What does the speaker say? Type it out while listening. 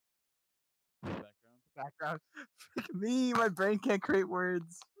background. Me, my brain can't create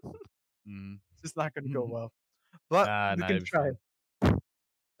words. Mm. It's just not going to go well. But we can try.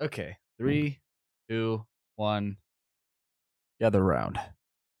 Okay, 3, 2, 1. Gather round.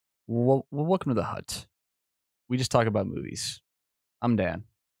 Welcome to the hut. We just talk about movies. I'm Dan.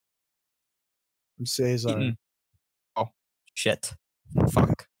 I'm Cesar. Oh, shit.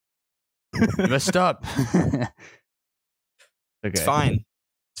 Fuck. You messed up. Okay. It's fine.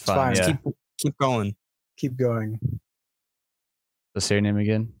 It's fine. Yeah. Keep going. Keep going. Let's say your name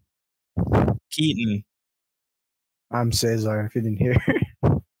again. Keaton. I'm Cesar, if you didn't hear.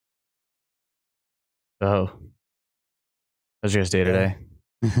 Oh. How's your guys' day today?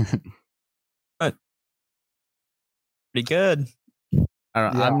 Pretty good. I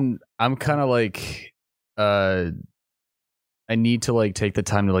don't know. Yeah. I'm kind of like I need to like take the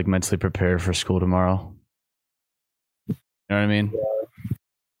time to like mentally prepare for school tomorrow. You know what I mean?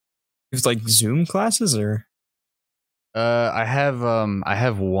 It's like Zoom classes or I have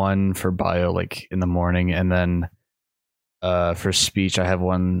one for bio like in the morning, and then for speech I have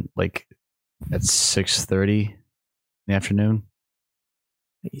one like at 6:30 in the afternoon.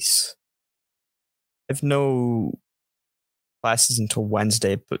 nice. I have no classes until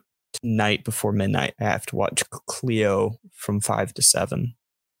Wednesday, but tonight before midnight I have to watch Cleo from 5 to 7.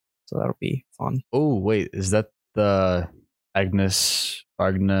 So that'll be fun. Oh wait, is that the Agnes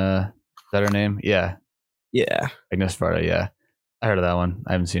Varda? Is that her name? Yeah, Yeah. Agnes Varda. Yeah, I heard of that one.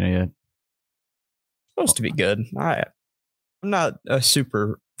 I haven't seen it yet. Supposed to be good. I'm not a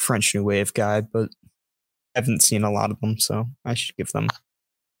super French New Wave guy, but I haven't seen a lot of them, so I should give them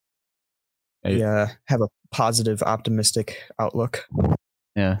have a positive, optimistic outlook.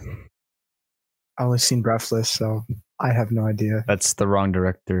 Yeah, I only seen Breathless, so I have no idea. that's the wrong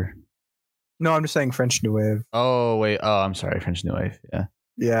director. No, I'm just saying French New Wave. Oh wait, I'm sorry, French New Wave. Yeah.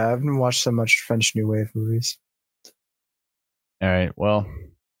 Yeah, I haven't watched so much French New Wave movies. All right. Well.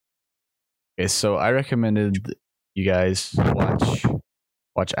 Okay, so I recommended you guys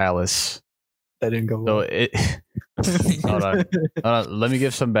watch Alice. That didn't go So well. it. Hold on. Let me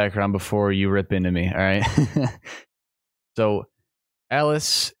give some background before you rip into me. All right. So,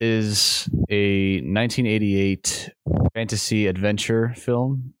 Alice is a 1988 fantasy adventure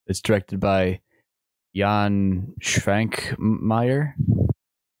film. It's directed by Jan Švankmajer.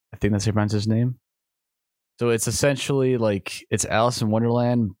 I think that's how you pronounce his name. So it's essentially like it's Alice in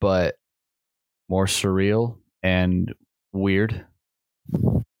Wonderland, but more surreal and weird.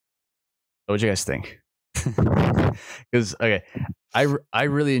 What do you guys think? Because okay, I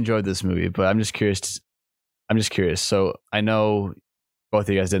really enjoyed this movie, but I'm just curious. So I know both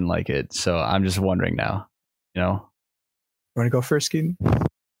of you guys didn't like it, so I'm just wondering now. You know, You want to go first, Keaton?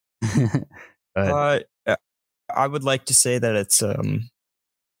 Go ahead. I would like to say that it's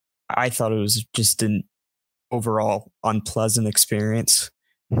I thought it was just an overall unpleasant experience,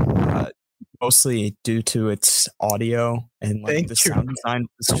 mostly due to its audio and like the sound design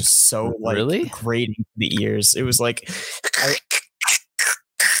was just so like Really? grating to the ears. It was like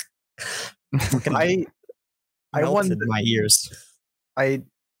I melted wanted my ears. I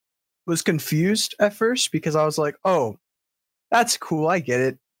was confused at first because I was like, "Oh, that's cool. I get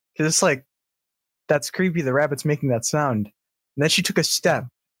it." Because it's like, that's creepy. The rabbit's making that sound. And then she took a step,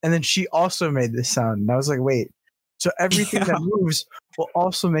 and then she also made this sound. And I was like, "Wait, so everything that moves will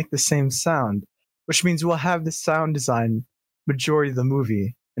also make the same sound, which means we'll have the sound design majority of the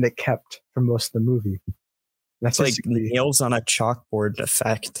movie, and it kept for most of the movie." That's It's like nails on a chalkboard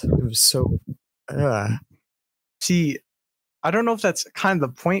effect. It was so. See, I don't know if that's kind of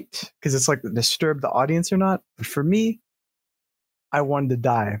the point because it's like disturb the audience or not. But for me, I wanted to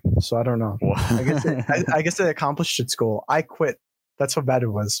die, so I don't know. I guess it accomplished its goal. I quit. That's how bad it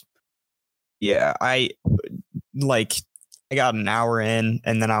was. Yeah, I got an hour in,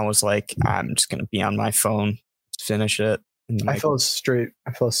 and then I was like, I'm just gonna be on my phone to finish it. And I fell asleep.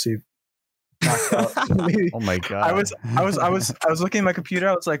 Knocked out. Oh my god! I was looking at my computer.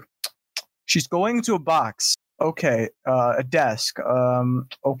 I was like, she's going into a box. Okay, a desk.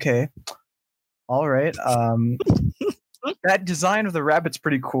 Okay, all right. That design of the rabbit's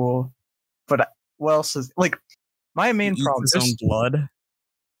pretty cool, but what else is like my main problem? His own blood.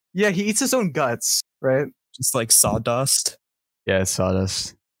 Yeah, he eats his own guts, right? Just like sawdust. Yeah, it's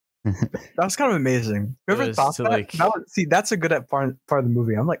sawdust. That was kind of amazing. Whoever thought that? See, that's a good part of the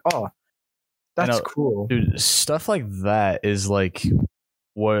movie. I'm like, oh, that's cool, dude. Stuff like that is like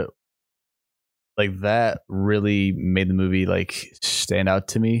what, like that really made the movie like stand out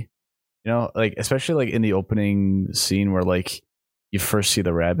to me. You know, like especially like in the opening scene where like you first see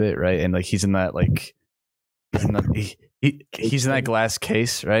the rabbit, right? And like he's in that like he's in that glass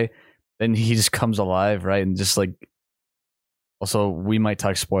case, right? then he just comes alive, right? And just like, also we might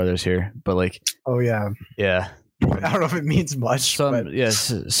talk spoilers here, but like, Oh yeah. yeah, I don't know if it means much. But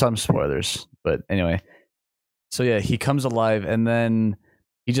yes, some spoilers, but anyway. So yeah, he comes alive, and then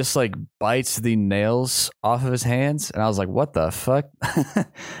he just like bites the nails off of his hands, and I was like, "What the fuck?"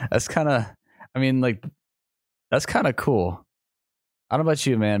 That's kind of, I mean, like, that's kind of cool. I don't know about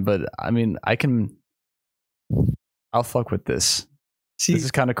you, man, but I mean, I'll fuck with this. see, This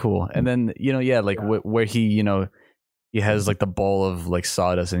is kind of cool. And then like where he he has like the bowl of like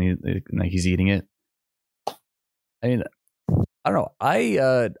sawdust, and he's eating it. I mean, I don't know.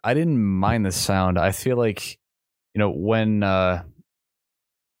 I didn't mind the sound. I feel like when the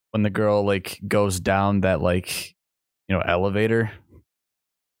girl like goes down that like elevator.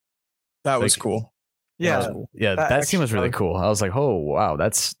 That was like, cool. yeah, that scene was really cool. I was like, oh wow,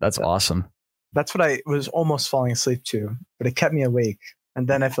 that's awesome. That's what I was almost falling asleep to, but it kept me awake, and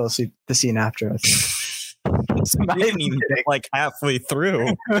then I fell asleep the scene after. I think. I didn't even get like halfway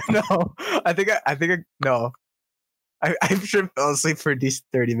through. No, I think no. I should have fell asleep for a decent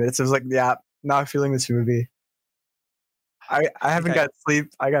 30 minutes. I was like, yeah, not feeling this movie. I haven't got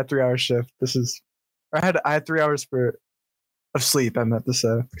sleep. I got 3 hour shift. I had 3 hours of sleep. I meant to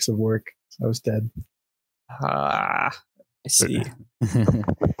say because of work. So I was dead. I see.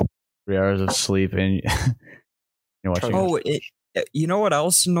 3 hours of sleep, and you're watching. Oh, you know what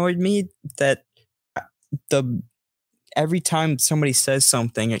else annoyed me? That every time somebody says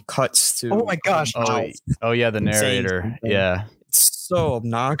something, it cuts to. Oh my gosh! Oh yeah, the narrator. Yeah, it's so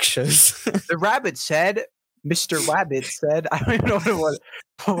obnoxious. The rabbit said, "Mr. Rabbit said," I don't even know what it was.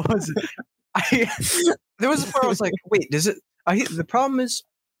 What was it? There was a part I was like, "Wait, does it?" The problem is,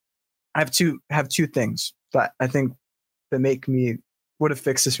 I have two things that I think that would have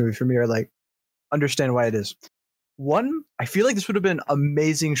fixed this movie for me, or like understand why it is. One, I feel like this would have been an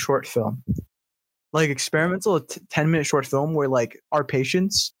amazing short film. Like experimental 10-minute short film where like our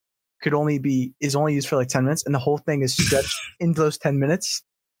patience is only used for like 10 minutes and the whole thing is stretched into those 10 minutes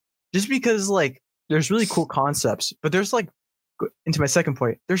just because like there's really cool concepts, but there's like, into my second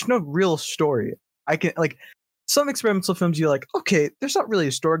point, there's no real story. I can like some experimental films you're like, okay, there's not really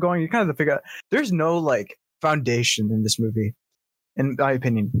a story going. You kind of have to figure out there's no like foundation in this movie, in my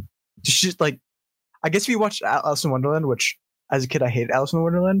opinion. It's just like, I guess if you watched Alice in Wonderland, which as a kid I hated Alice in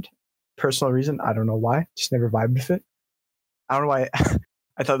Wonderland. Personal reason, I don't know why, just never vibed with it. I don't know why.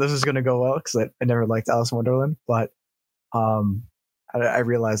 I thought this was going to go well because I never liked Alice in Wonderland, but I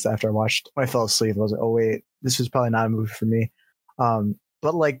realized after I watched, when I fell asleep, I was like, oh wait, this was probably not a movie for me.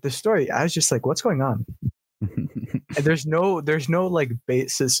 But like the story, I was just like, what's going on? And there's no like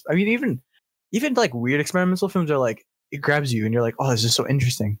basis. I mean, even like weird experimental films are like, it grabs you and you're like, oh, this is so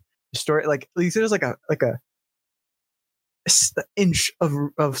interesting. The story, like at least there's like a inch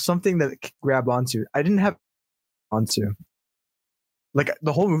of something that it could grab onto. I didn't have onto. Like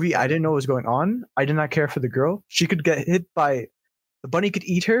the whole movie, I didn't know what was going on. I did not care for the girl. She could get hit by the bunny, could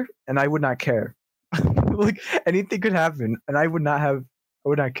eat her, and I would not care. Like anything could happen, and I would not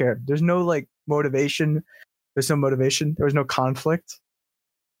care. There's no like motivation. There's no motivation. There was no conflict.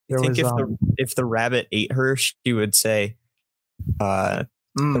 I think if the rabbit ate her, she would say, "The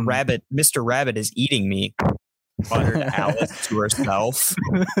rabbit, Mr. Rabbit, is eating me." Muttered Alice to herself.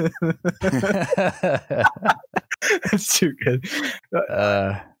 That's too good.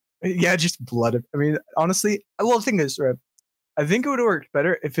 Yeah, just blood. I mean, honestly, well, the thing is, right, I think it would have worked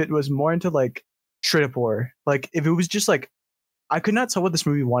better if it was more into like straight up horror. Like if it was just like, I could not tell what this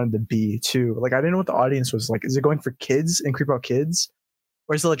movie wanted to be too. Like I didn't know what the audience was like. Is it going for kids and creep out kids?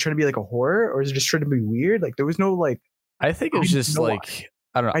 Or is it like trying to be like a horror? Or is it just trying to be weird? Like there was no like, I think it was just like,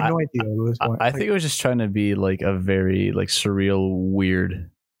 I don't know. I had no idea what it was going. I think it was just trying to be like a very like surreal, weird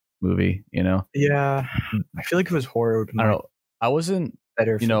movie, Yeah, I feel like if it was horror, I don't know. I wasn't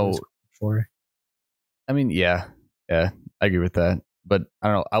better. For. I mean, yeah, I agree with that. But I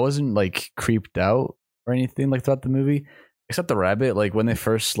don't know. I wasn't like creeped out or anything like throughout the movie, except the rabbit. Like when they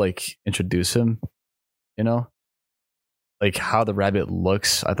first like introduce him, like how the rabbit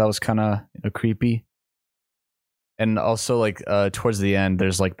looks, I thought was kind of creepy. And also, like towards the end,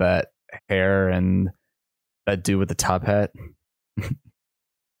 there's like that hair and that dude with the top hat.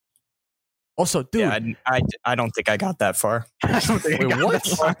 Also, dude, yeah, I don't think I got that far. I don't think Wait, what?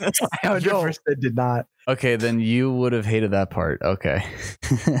 I 100% did not. Okay, then you would have hated that part. Okay.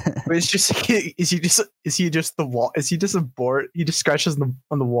 But it's just is he just the wall? Is he just a board? He just scratches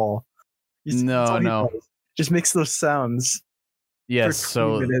on the wall. No. Just makes those sounds. Yes,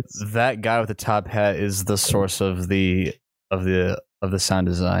 so that guy with the top hat is the source of the sound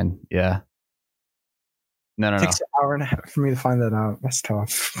design. Yeah. No. It takes an hour and a half for me to find that out. That's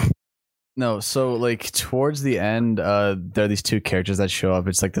tough. No, so like towards the end, there are these two characters that show up.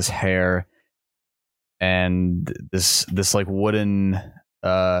 It's like this hair and this like wooden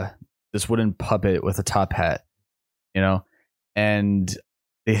this wooden puppet with a top hat, you know, and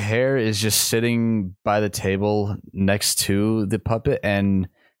the hair is just sitting by the table next to the puppet, and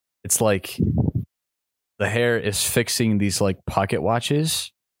it's like the hair is fixing these like pocket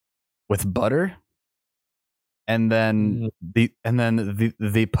watches with butter, and then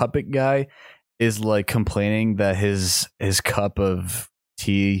the puppet guy is like complaining that his cup of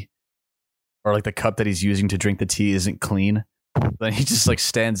tea, or like the cup that he's using to drink the tea, isn't clean. Then he just like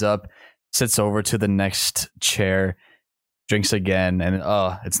stands up, sits over to the next chair, drinks again, and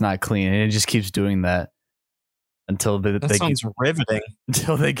it's not clean, and it just keeps doing that until That sounds riveting.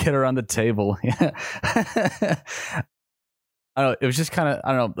 until they get around the table. Yeah. I don't know. It was just kind of,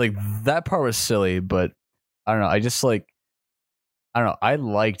 I don't know, like that part was silly, but I don't know. I just like, I don't know. I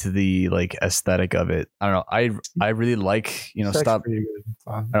liked the like aesthetic of it. I don't know. I really like, you know,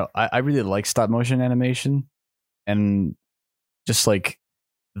 I really like stop motion animation, and just like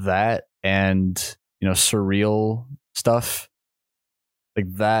that, and you know, surreal stuff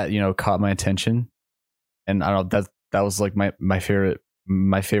like that, you know, caught my attention. And I don't know, that was like my favorite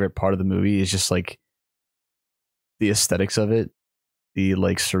part of the movie is just like the aesthetics of it, the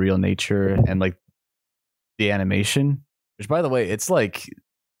like surreal nature, and like the animation, which by the way, it's like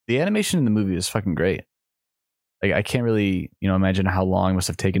the animation in the movie is fucking great. Like I can't really, you know, imagine how long it must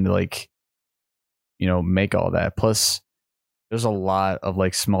have taken to like, you know, make all that. Plus there's a lot of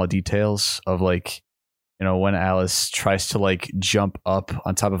like small details of like, you know, when Alice tries to like jump up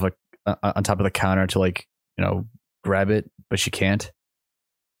on top of the counter to like, you know, grab it, but she can't.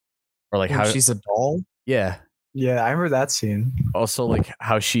 Or like how she's a doll. Yeah. Yeah, I remember that scene. Also, like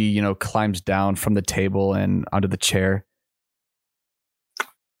how she, you know, climbs down from the table and onto the chair.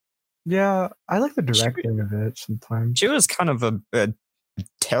 Yeah, I like the directing of it sometimes. She was kind of a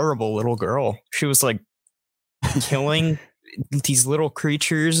terrible little girl. She was like killing these little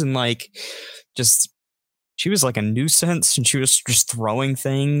creatures, and like just she was like a nuisance, and she was just throwing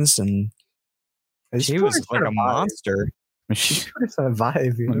things, and she was like a monster. She's trying to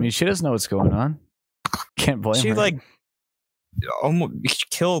vibe. You know? I mean, she doesn't know what's going on. Can't blame her. She like almost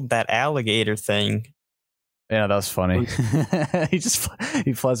killed that alligator thing. Yeah, that was funny. he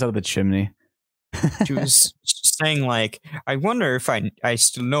flies out of the chimney. She was saying like, I wonder if I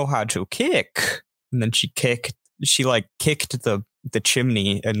still know how to kick. And then she kicked the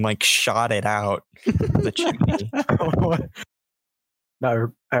chimney and like shot it out the chimney.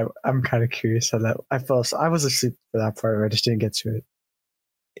 No, I'm kind of curious how that. I was asleep for that part. I just didn't get to it.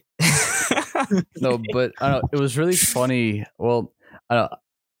 No, but I don't know, it was really funny. Well, I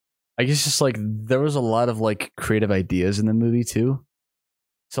guess just like there was a lot of like creative ideas in the movie too.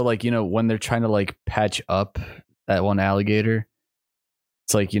 So like, you know, when they're trying to like patch up that one alligator,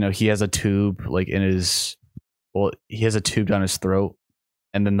 it's like, you know, he has a tube like he has a tube down his throat,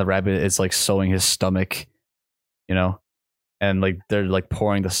 and then the rabbit is like sewing his stomach, you know, and like they're like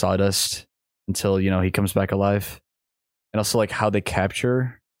pouring the sawdust until, you know, he comes back alive. And also like how they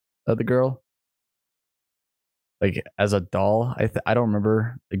capture the girl, like as a doll. I don't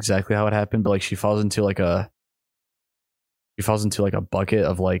remember exactly how it happened, but like she falls into like a bucket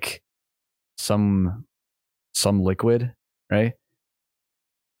of like some liquid, right?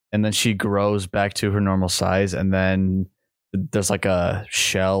 And then she grows back to her normal size, and then there's like a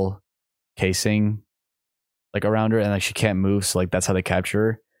shell casing like around her, and like she can't move, so like that's how they capture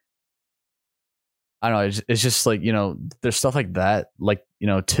her. I don't know, it's just like, you know, there's stuff like that, like, you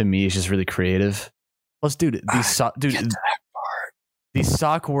know, to me it's just really creative. Plus, dude, these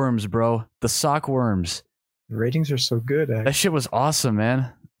sock worms, bro. The sock worms. The ratings are so good. Actually. That shit was awesome,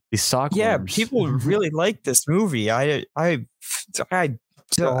 man. These sock worms. Yeah, people really like this movie. I don't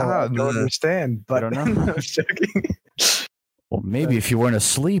understand, but I don't know. I was joking. Well, maybe if you weren't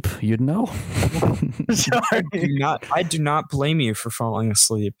asleep, you'd know. Sorry. I do not blame you for falling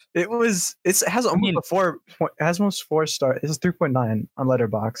asleep. It has almost 4 stars. It's 3.9 on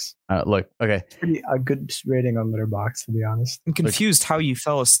Letterboxd. Look, okay. It's pretty a good rating on Letterboxd, to be honest. I'm confused how you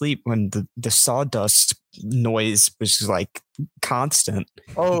fell asleep when the sawdust noise was like constant.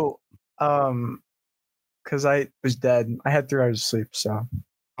 Oh, because I was dead. I had 3 hours of sleep, so.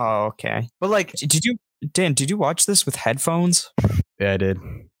 Oh, okay. But like, Dan, did you watch this with headphones? Yeah, I did.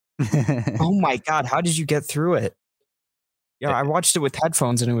 Oh my God, how did you get through it? Yeah, I watched it with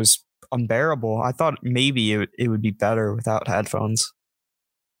headphones and it was unbearable. I thought maybe it would be better without headphones.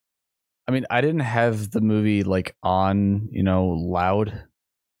 I mean, I didn't have the movie like on, you know, loud.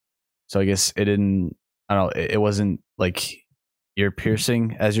 So I guess it didn't, I don't know, it wasn't like ear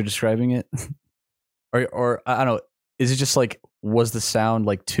piercing as you're describing it, or I don't know. Is it just like, was the sound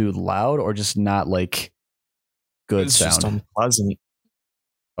like too loud, or just not like good It's sound? just unpleasant.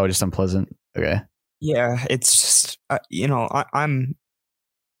 Oh, just unpleasant. Okay. Yeah, it's just I'm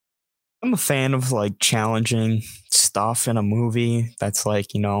a fan of like challenging stuff in a movie that's like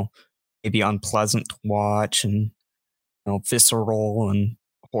maybe unpleasant to watch and visceral and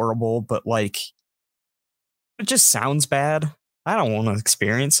horrible, but like it just sounds bad. I don't want to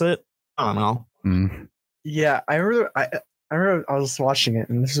experience it. I don't know. Mm. Yeah, I remember I was watching it,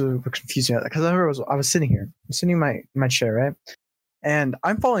 and this is what confused me because I was sitting here, I'm sitting in my chair, right, and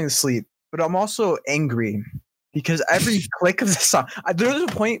I'm falling asleep, but I'm also angry because every click of the song. There was a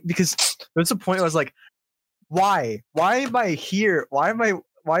point where I was like, why am I here?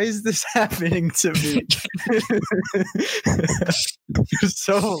 Why is this happening to me? It was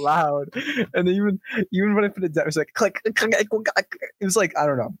so loud, and even when I put it down, it was like click, click, click, click. It was like, I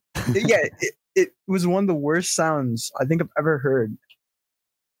don't know. Yeah, it was one of the worst sounds I think I've ever heard.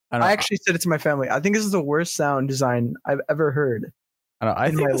 I actually said it to my family. I think this is the worst sound design I've ever heard. I don't know.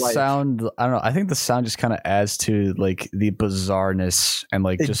 I think the sound. I don't know. I think the sound just kind of adds to like the bizarreness and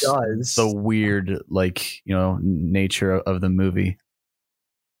like just the weird like nature of the movie.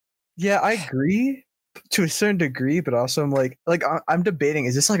 Yeah, I agree to a certain degree, but also I'm like I'm debating: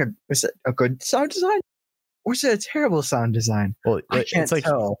 is it a good sound design, or is it a terrible sound design? Well, I can't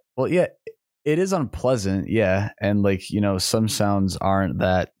tell. Well, yeah, it is unpleasant, yeah, and like some sounds aren't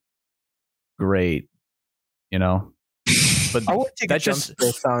that great, But I would take that just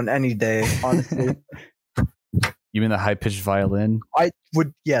sound any day, honestly. You mean the high pitched violin? I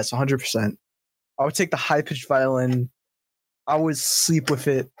would, yes, 100%. I would take the high pitched violin. I would sleep with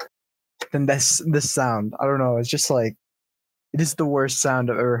it. Then this sound, I don't know. It's just like it is the worst sound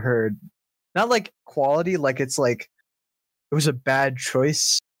I've ever heard. Not like quality, like it's like it was a bad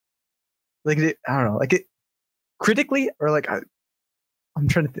choice. Like I don't know, like it critically or like I'm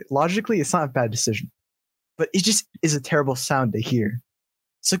trying to think. Logically, it's not a bad decision, but it just is a terrible sound to hear.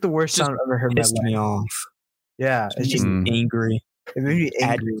 It's like the worst sound I've ever heard in my life. Pissed me off. Yeah, it's just angry. It made me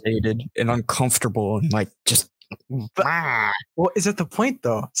angry, agitated, and uncomfortable, and like just. But, well, is that the point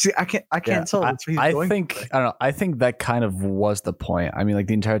though? See, I can't tell. I think I don't know. I think that kind of was the point. I mean, like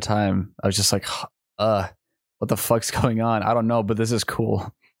the entire time, I was just like, what the fuck's going on? I don't know, but this is cool,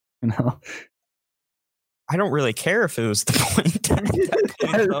 I don't really care if it was the point.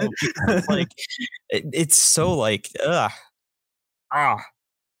 Like, it's so like, why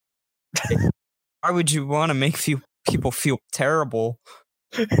would you want to make people feel terrible?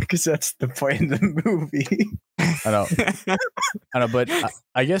 Because that's the point of the movie. I know, but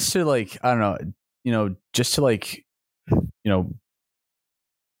I guess to like, I don't know, just to like,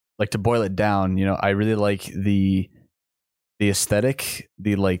 like to boil it down, I really like the aesthetic,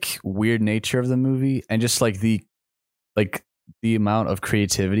 the like weird nature of the movie, and just like the amount of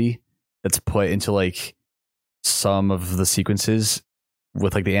creativity that's put into like some of the sequences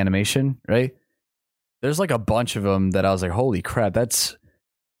with like the animation, right? There's like a bunch of them that I was like, holy crap,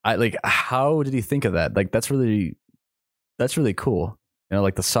 how did he think of that? Like that's really cool.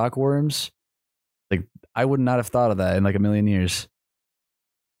 Like the sock worms, like I would not have thought of that in like a million years.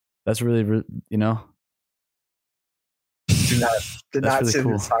 That's really Did not see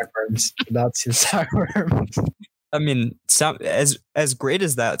the sock worms. Did not see the sock worms. I mean, as great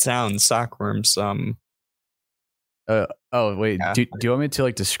as that sounds, sock worms. Oh wait, yeah. Do you want me to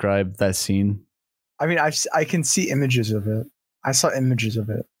like describe that scene? I mean, I can see images of it. I saw images of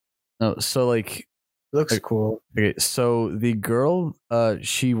it. No, so like it looks cool. Okay, so the girl,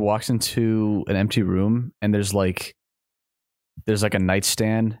 she walks into an empty room, and there's like a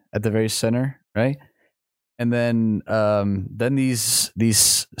nightstand at the very center, right? And then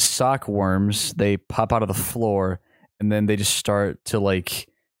these sock worms, they pop out of the floor, and then they just start to like,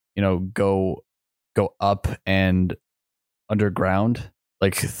 go up and underground,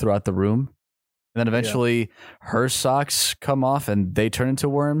 like throughout the room. And then eventually her socks come off and they turn into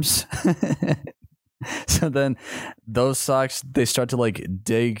worms. So then those socks, they start to like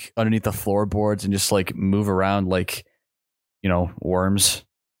dig underneath the floorboards and just like move around like, worms.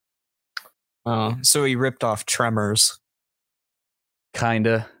 So he ripped off Tremors.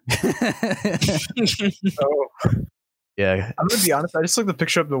 Kinda. Yeah. I'm gonna be honest, I just looked the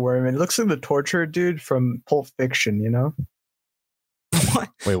picture of the worm and it looks like the torture dude from Pulp Fiction, What?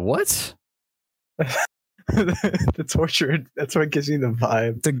 Wait, what? The torture, that's what gives me the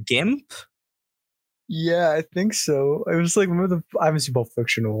vibe. The Gimp? Yeah, I think so. It was like I haven't seen Pulp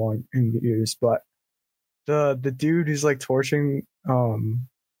Fiction in years, but the dude who's like torturing I don't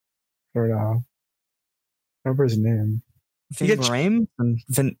know. I remember his name. You Ving get- Rhames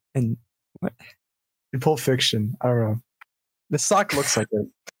and what? In Pulp Fiction. I don't know. The sock looks like it.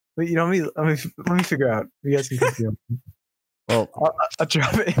 But let me figure out. You guys can continue. Well, I'll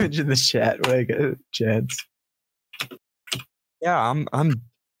drop an image in the chat when I get a chance. Yeah, I'm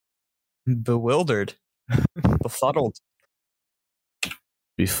bewildered, befuddled.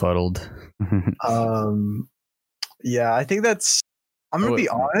 befuddled. Yeah, I think that's. I'm gonna be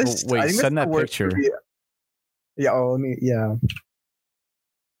honest. Wait, I think send that's that the worst picture. movie- Yeah. Oh, let me. Yeah.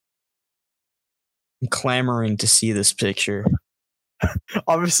 I'm clamoring to see this picture.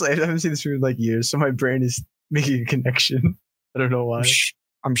 Obviously, I haven't seen this movie in like years, so my brain is making a connection. I don't know why.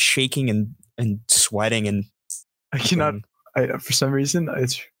 I'm shaking and sweating and I cannot. For some reason,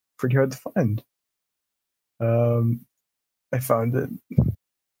 it's pretty hard to find. I found it.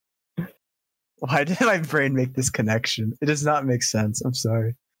 Why did my brain make this connection? It does not make sense. I'm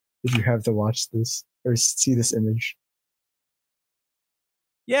sorry if you have to watch this or see this image.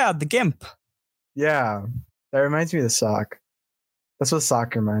 Yeah, the GIMP. Yeah, that reminds me of the sock. That's what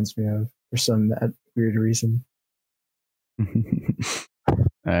sock reminds me of for some weird reason. All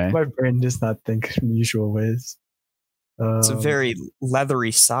right. My brain does not think in usual ways. It's a very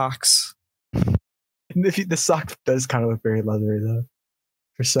leathery socks. The sock does kind of look very leathery though,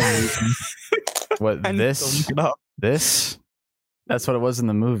 for some reason. What I need to this? look it up. This? That's what it was in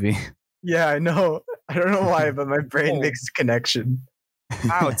the movie. Yeah, I know. I don't know why, but my brain Oh. makes a connection.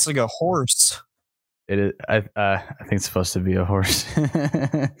 Wow, it's like a horse. It is. I think it's supposed to be a horse.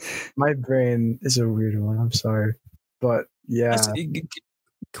 My brain is a weird one. I'm sorry, but yeah,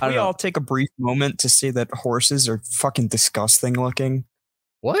 Can we all take a brief moment to say that horses are fucking disgusting looking?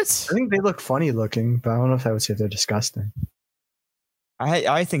 What? I think they look funny looking, but I don't know if I would say they're disgusting.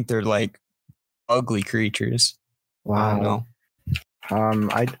 I think they're like ugly creatures. I don't know.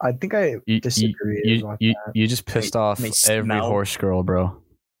 I think I disagree. about that. You just pissed off they every smell. horse girl, bro.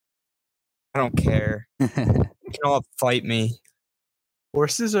 I don't care. You can all fight me.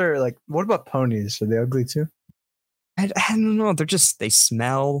 Horses are like. What about ponies? Are they ugly too? I don't know. They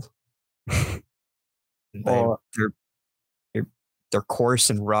smell. Well, They're coarse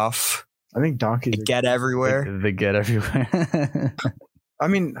and rough. I think donkeys. They get everywhere. They get everywhere. I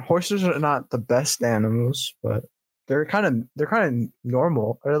mean, horses are not the best animals, but they're kind of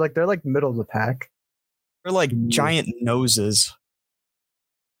normal. Or they're like middle of the pack. They're like giant noses,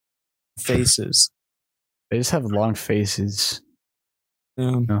 faces. They just have long faces.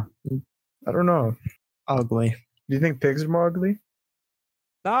 Yeah, I don't know. ugly. Do you think pigs are more ugly?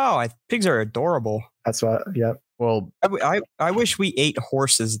 No, pigs are adorable. That's what. Yep. Well, I wish we ate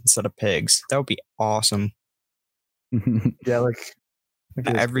horses instead of pigs. That would be awesome. Yeah, like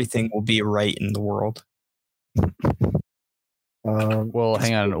Everything will be right in the world. well,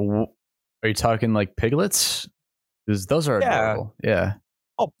 hang on. Are you talking like piglets? Because those are Yeah. adorable. Yeah.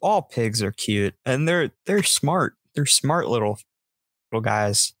 All pigs are cute, and they're smart. They're smart little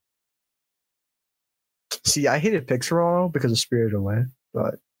guys. See, I hated pigs for a while because of Spirited Away,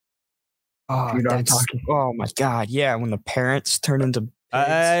 but Oh, you know what I'm that's- talking. oh my god, yeah! When the parents turn into pigs.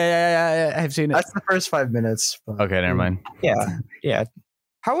 I've seen it. That's the first 5 minutes. But, Okay, never mind. yeah.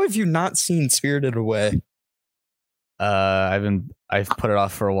 How have you not seen Spirited Away? I've put it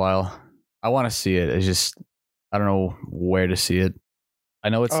off for a while. I want to see it. It's just I don't know where to see it. I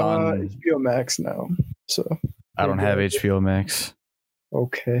know it's on. HBO Max now, so I don't have HBO Max.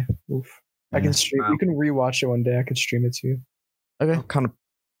 okay. Oof. I can stream. Wow. You can rewatch it one day. I can stream it to you. Okay. Kind of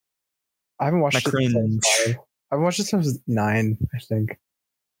I haven't watched it since I was cringe. 5. I haven't watched it since I was 9, I think.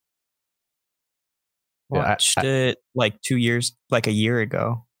 Yeah, watched it like 2 years, like a year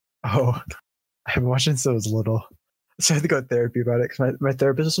ago. Oh, I haven't watched it since I was little. So I had to go to therapy about it because my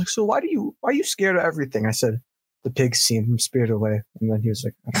therapist was like, "So why are you scared of everything?" I said, "The pig scene from Spirited Away," and then he was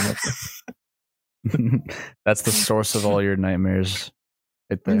like, "I don't know." That's the source of all your nightmares.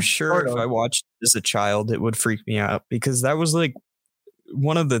 Right there. I'm sure Sort if of. I watched it as a child, it would freak me out because that was like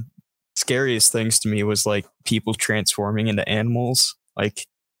one of the scariest things to me was like people transforming into animals. Like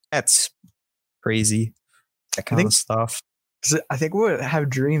that's crazy. That kind think- of stuff. 'Cause I think we would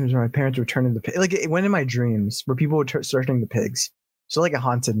have dreams where my parents would turn into pigs. Like it went in my dreams where people would start turning into pigs. So like it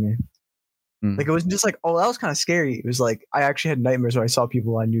haunted me. Mm. Like it wasn't just like, oh, that was kind of scary. It was like I actually had nightmares where I saw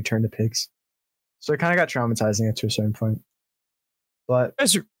people I knew turn to pigs. So it kind of got traumatizing it to a certain point. But You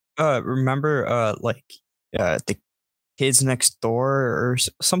guys remember like the Kids Next Door or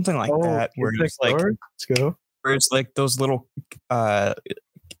something like that, where Kids it's like Next Door? Let's go. where it's like those little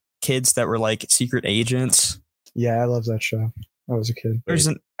kids that were like secret agents. Yeah, I love that show. I was a kid. There's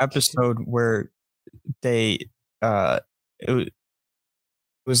an episode where they it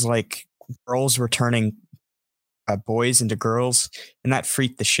was like girls were turning boys into girls, and that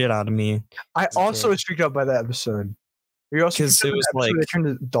freaked the shit out of me. I as a also kid. was freaked out by that episode. Were you also 'Cause freaked out it was by the episode where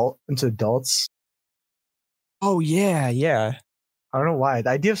like- they turned into adults? Oh yeah. I don't know why. The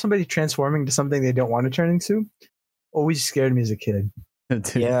idea of somebody transforming to something they don't want to turn into always scared me as a kid.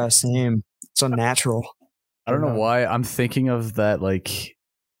 Dude, Yeah, same. It's unnatural. I don't know Yeah. why I'm thinking of that like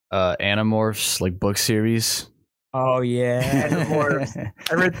Animorphs like book series. Oh yeah.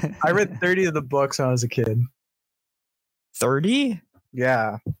 Animorphs. I read 30 of the books when I was a kid. 30?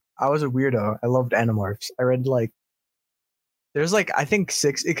 Yeah. I was a weirdo. I loved Animorphs. I read like there's like I think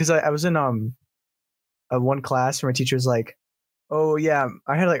 6 because I was in one class where my teacher was like, oh yeah,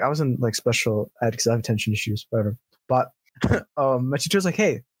 I was in like special ed because I have attention issues, whatever. But my teacher was like,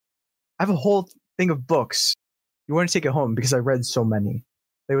 hey, I have a whole thing of books. You want to take it home because I read so many.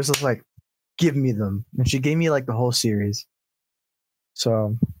 It was just like, give me them, and she gave me like the whole series.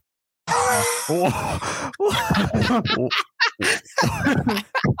 So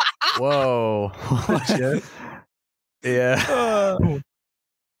Whoa. Legit? Yeah.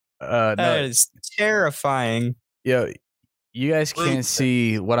 That No, is terrifying. yo, you guys can't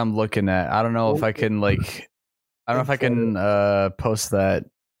see what I'm looking at. I don't know if I can like I don't know if I can post that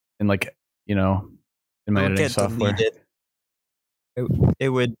in like, in my It would editing get software. deleted. It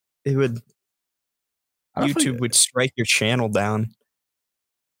would I don't YouTube think- would strike your channel down. it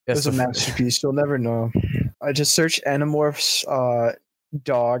Yes, was a the- masterpiece. You'll never know. I just search Animorphs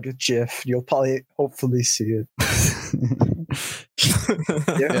dog GIF. You'll probably hopefully see it.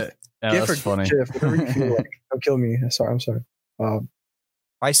 yeah, yeah, GIF that's or funny. GIF, whatever you feel like. Don't kill me. I'm sorry.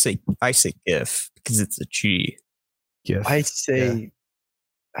 I say GIF because it's a G. GIF. I say,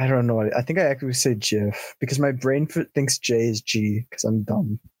 I don't know. I think I actually say GIF because my brain thinks J is G because I'm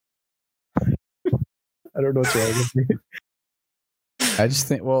dumb. I don't know what's wrong with me. I just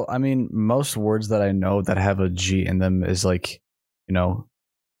think, well, I mean, most words that I know that have a G in them is like,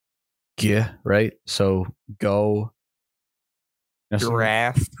 G, right? So go.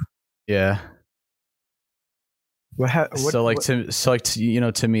 Giraffe. Yeah. What,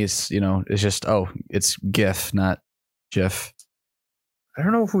 To me, it's just, it's GIF, not GIF. I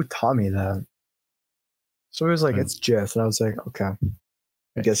don't know who taught me that. So it was like, Hmm. it's GIF. And I was like, okay.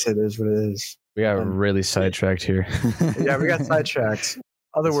 I guess it is what it is. We got And- really sidetracked here. Yeah, we got sidetracked.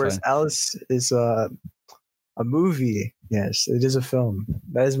 Other That's words, fine. Alice is a movie. Yes, it is a film.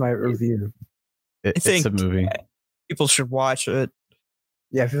 That is my review. It's think- a movie. People should watch it.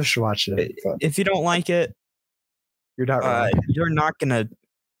 Yeah, people should watch it. But If you don't like it, you're not wrong. you're not gonna.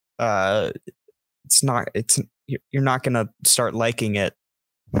 You're not gonna start liking it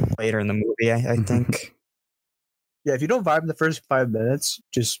later in the movie. I think. Yeah, if you don't vibe in the first 5 minutes,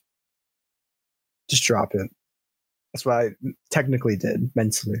 just drop it. That's what I technically did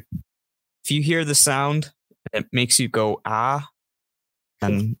mentally. If you hear the sound, it makes you go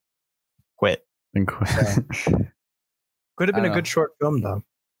and quit. And quit. Could have been I a don't good short film though.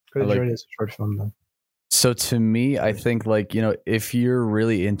 Could have I like- enjoyed it as a short film though. So to me, I think like, if you're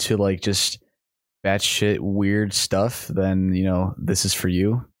really into like just batshit weird stuff, then, this is for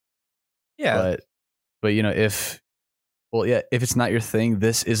you. Yeah, But if it's not your thing,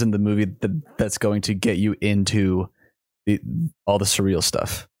 this isn't the movie that's going to get you into all the surreal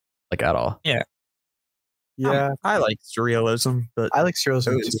stuff, like at all. Yeah, I like surrealism, but I like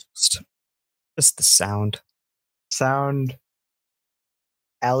surrealism it's too. just the sound. Sound,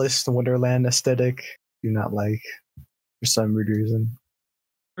 Alice in Wonderland aesthetic. Do not like for some weird reason.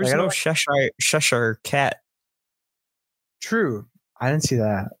 There's Like, I no don't- Cheshire cat. True, I didn't see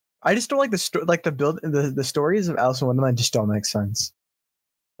that. I just don't like the stories of Alice in Wonderland just don't make sense.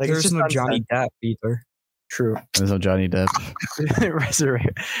 Like it's There's just no Johnny nonsense. Depp either. True. There's no Johnny Depp.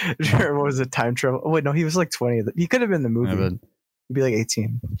 Resurrect. What was it? Time travel? Oh, wait, no, he was like 20. He could have been in the movie. Yeah, but He'd be like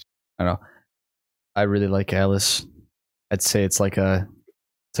 18. I don't know. I really like Alice. I'd say it's like a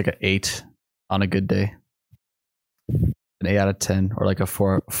 8 on a good day. An 8 out of 10, or like a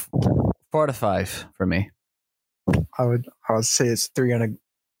 4 out of 5 for me. I would say it's 3 on a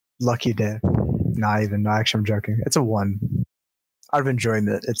lucky day. Not even. No, actually, I'm joking. It's a 1. Out of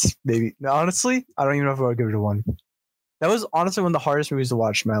enjoyment, it's maybe. No, honestly, I don't even know if I would give it a 1. That was honestly one of the hardest movies to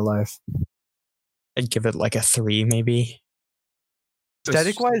watch in my life. I'd give it like a 3, maybe.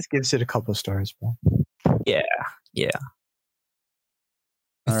 Aesthetic wise, gives it a couple of stars, but A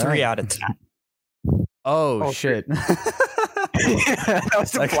All 3 right. out of 10. Oh, Oh, shit. that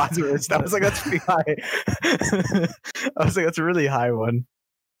was Like- blasphemous. That was like that's pretty high. I was like that's a really high one.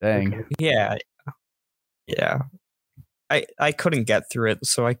 Dang. Okay. Yeah. I couldn't get through it,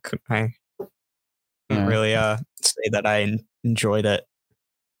 so I couldn't Yeah. really say that I enjoyed it.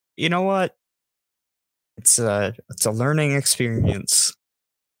 You know what? It's a learning experience.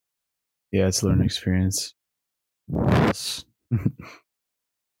 Yeah, it's a learning experience. Yes.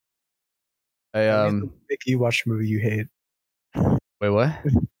 Make you watch a movie you hate. Wait, what?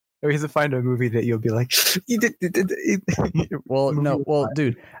 Or you have to find a movie that you'll be like, Well, no, well,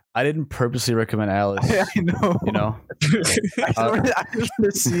 dude, I didn't purposely recommend Alice. I know. You know, I just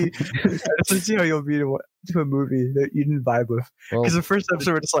want to see how you'll be to a movie that you didn't vibe with. Because the first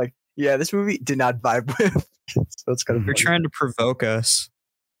episode, we're just like, yeah, this movie did not vibe with. So it's kind of. You're trying to provoke us.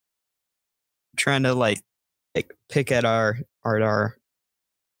 Trying to like pick at our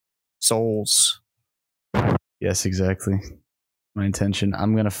souls. Yes, exactly. My intention.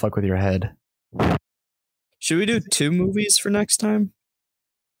 I'm gonna fuck with your head. Should we do 2 movies for next time?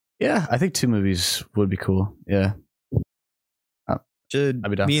 Yeah, I think 2 movies would be cool. Yeah. Should I'd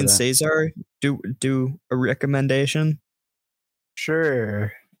be down me for and that. Cesar do a recommendation?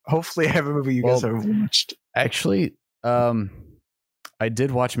 Sure. Hopefully, I have a movie you guys have watched. Actually, I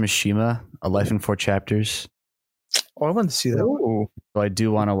did watch Mishima: A Life in 4 Chapters. Oh, I want to see that. Ooh. So I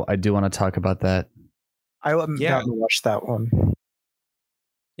do want to talk about that. I want to watch that one.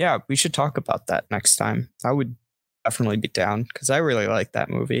 Yeah, we should talk about that next time. I would definitely be down because I really like that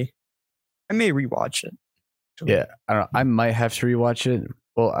movie. I may rewatch it. Yeah, I don't know. I might have to rewatch it.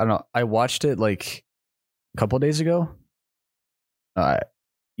 Well, I don't know. I watched it like a couple of days ago.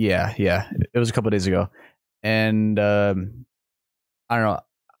 Yeah, it was a couple of days ago, and I don't know.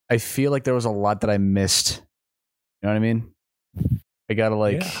 I feel like there was a lot that I missed. You know what I mean? I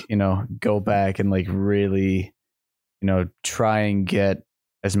gotta go back and like really, try and get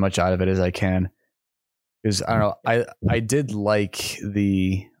as much out of it as I can. Because I don't know. I did like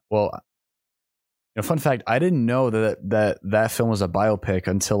fun fact, I didn't know that film was a biopic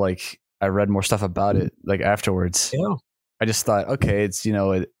until like I read more stuff about it like afterwards. Yeah. I just thought, okay, it's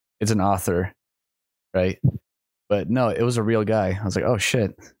it's an author, right? But no, it was a real guy. I was like, oh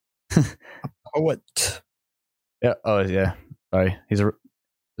shit. A poet. Yeah. Oh yeah. Sorry. He's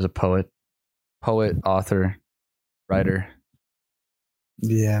a poet, author, writer.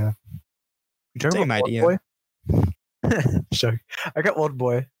 Yeah. Same idea. Sure. I got Old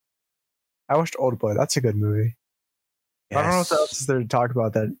Boy. I watched Old Boy. That's a good movie. Yes. I don't know what else is there to talk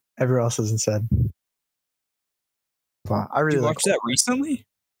about that everyone else hasn't said. Wow, I really watched that recently.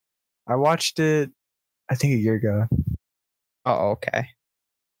 I watched it, I think, a year ago. Oh, okay.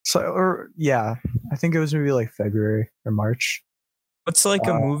 So, I think it was maybe like February or March. What's like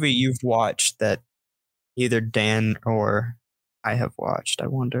a movie you've watched that either Dan or I have watched? I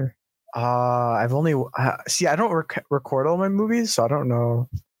wonder. I've only I don't record all my movies, so I don't know.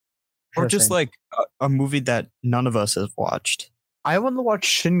 Or just like a movie that none of us have watched. I want to watch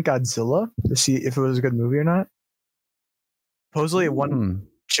Shin Godzilla to see if it was a good movie or not. Supposedly it won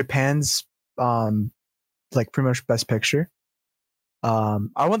Japan's like pretty much best picture. I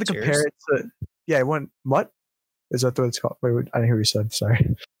want to compare it to it won what? Is that what it's called? Wait, I didn't hear what you said.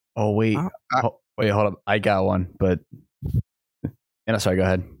 Sorry. Oh wait. Wait, hold up. I got one, but sorry, go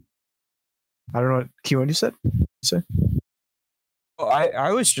ahead. I don't know what keyword you said. Well,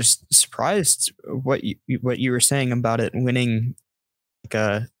 I was just surprised what you were saying about it winning like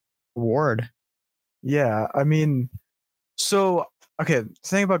a award. Yeah, I mean, so okay.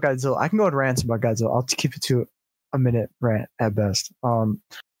 Thing about Godzilla, I can go on rants about Godzilla. I'll keep it to a minute rant at best.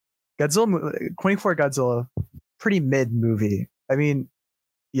 Godzilla 24 Godzilla, pretty mid movie. I mean,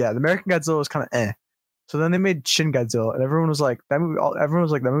 yeah, the American Godzilla was kind of eh. So then they made Shin Godzilla, and everyone was like, that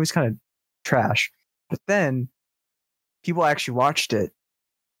movie's kind of trash. But then people actually watched it,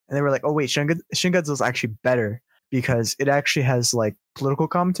 and they were like, oh wait, Shin Godzilla is actually better because it actually has like political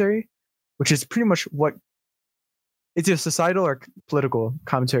commentary, which is pretty much what it's a societal or political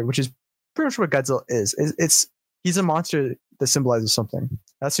commentary, which is pretty much what Godzilla is. He's a monster that symbolizes something.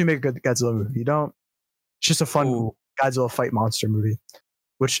 That's how you make a good Godzilla movie. You don't. It's just a fun Godzilla fight monster movie,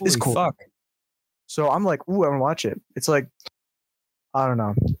 which is cool. Fuck. So I'm like, ooh, I want to watch it. It's like, I don't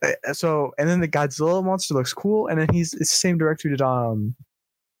know. So, and then the Godzilla monster looks cool, and then it's the same director who did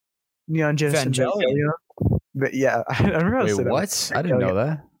Neon Genesis Evangelion. But yeah, I don't know how to say what? that. I didn't know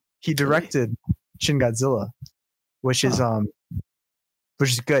that. He directed Shin Godzilla, which is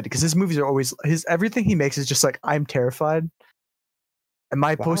good because his movies are always everything he makes is just like, I'm terrified. Am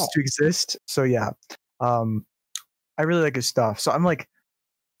I supposed to exist? So yeah, I really like his stuff. So I'm like,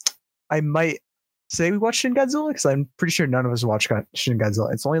 I might say we watch Shin Godzilla because I'm pretty sure none of us watch Shin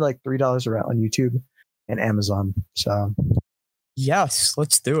Godzilla. It's only like $3 around on YouTube and Amazon. So yes,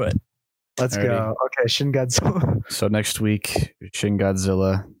 let's do it. Let's go. Okay, Shin Godzilla. So next week, Shin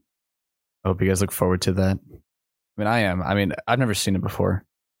Godzilla. I hope you guys look forward to that. I mean, I am. I mean, I've never seen it before.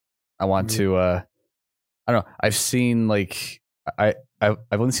 I want to I don't know. I've seen like I've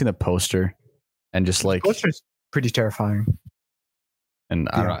only seen the poster and just like The poster's pretty terrifying. and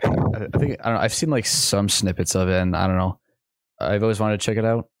I don't know. I think I don't know. I've seen like some snippets of it, and I don't know. I've always wanted to check it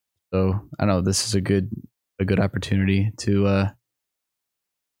out. So I know this is a good opportunity to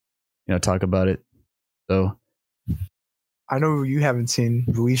talk about it. So I know you haven't seen,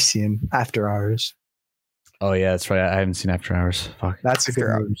 but we've seen After Hours. oh yeah, that's right. I haven't seen After Hours. Fuck. That's a good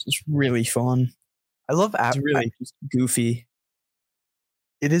After movie. Hours. It's really fun. I love It's really just goofy.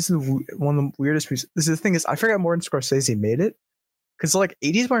 It is one of the weirdest movies. This is the thing is, I forgot Martin Scorsese made it because like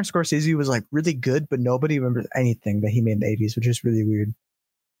 80s Martin Scorsese was like really good, but nobody remembers anything that he made in the 80s, which is really weird.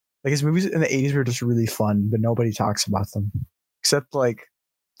 Like his movies in the 80s were just really fun, but nobody talks about them except like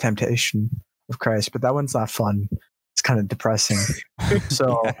Temptation of Christ. But that one's not fun. It's kind of depressing.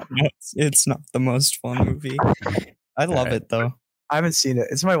 So Yeah, it's not the most fun movie. I love Alright. it though. I haven't seen it.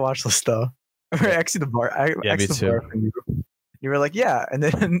 It's my watch list though. Actually, the bar. Yeah, me the too. bar from you. You were like, yeah, and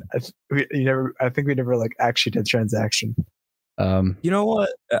then I think we never like actually did transaction. You know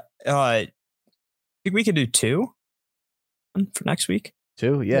what? I think we could do 2 for next week.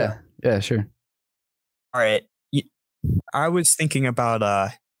 2? Yeah, sure. All right. I was thinking about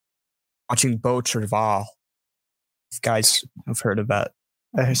watching Beau Travail. If guys have heard of that.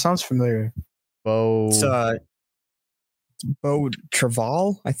 It sounds familiar. Bo. It's Beau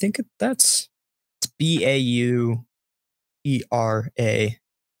Travail. I think it's BAUTRAAIL.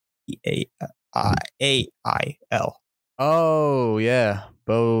 Oh yeah,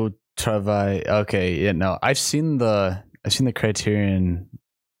 Bo Travail. Okay, yeah, no, I've seen the Criterion,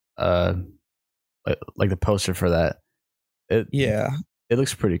 like the poster for that. It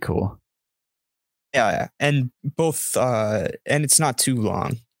looks pretty cool. Yeah, and both and it's not too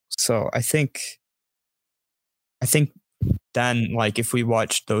long. So I think then like if we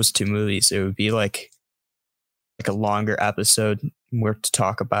watched those 2 movies, it would be like a longer episode more to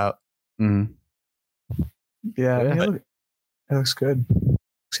talk about. Mm. Yeah, Yeah. it looks good.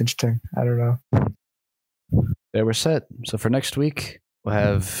 Looks interesting. I don't know. There we're set. So for next week, we'll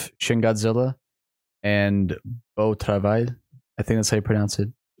have Shin Godzilla and Beau Travail. I think that's how you pronounce it.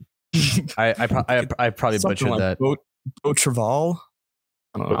 I probably Something butchered that. Beau Travail.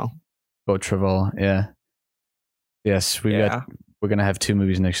 I don't know. Beau Travail, yeah. Yes, we're gonna have 2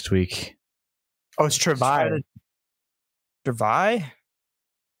 movies next week. Oh, it's Travail. Travail?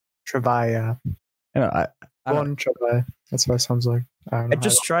 Travail, yeah. You know, I don't- One Travail. That's what it sounds like. I don't know. I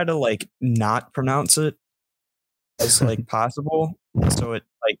just try to like not pronounce it as like possible, so it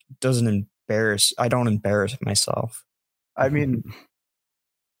like doesn't I don't embarrass myself. I mean,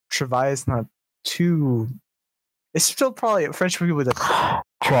 Travail is not too. It's still probably a French movie with a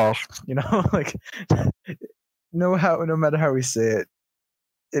trash. You know, like no matter how we say it,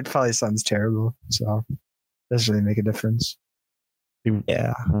 it probably sounds terrible. So doesn't really make a difference.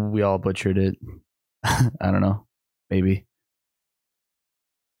 Yeah. we all butchered it. I don't know. Maybe.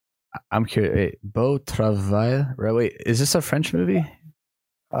 I'm curious. Wait, Beau Travail? Right? Wait, is this a French movie?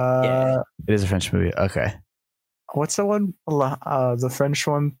 Yeah. It is a French movie. Okay. What's the one? The French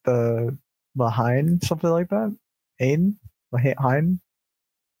one, the Lahaine, something like that. Hain, Lahaine.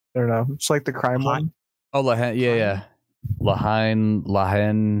 I don't know. It's like the crime one. Oh, Lahaine. Yeah. Lahaine,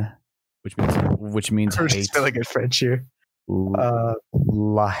 which means We're hate. just really good French here.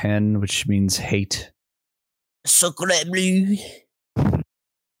 Lahaine, which means hate. Chocolat bleu.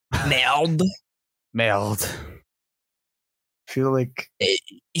 Merde. Merde. I feel like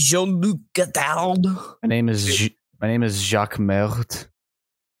Jean-Luc Godard. My name is Jacques Merde.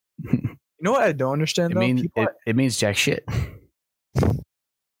 you know what I don't understand though. It means jack shit.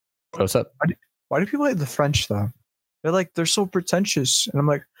 What's up? Why do people hate the French though? They're so pretentious, and I'm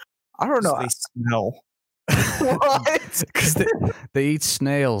like, I don't know. They smell. What? Because they eat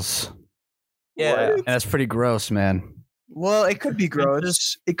snails. Yeah. What? And that's pretty gross, man. Well, it could be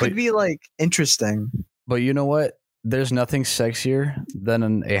gross. It could be like interesting. But you know what? There's nothing sexier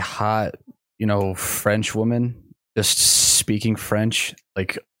than a hot, French woman just speaking French,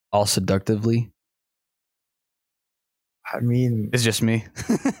 like all seductively. I mean, It's just me.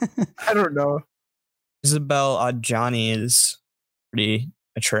 I don't know. Isabelle Adjani is pretty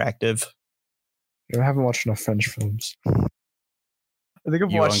attractive. I haven't watched enough French films. I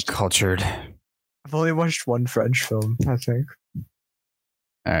think You uncultured. I've only watched one French film, I think.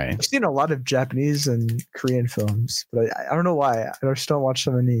 All right. I've seen a lot of Japanese and Korean films, but I don't know why. I just don't watch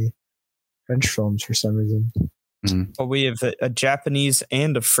so many French films for some reason. Mm-hmm. Well, we have a Japanese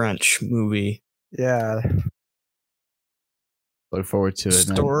and a French movie. Yeah. Look forward to it.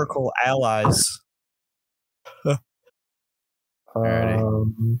 Historical allies.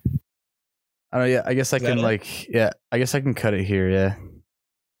 Alrighty. I don't know. Yeah, I guess I Is that can it? I guess I can cut it here. Yeah.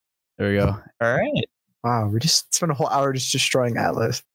 There we go. All right. Wow, we just spent a whole hour just destroying Atlas.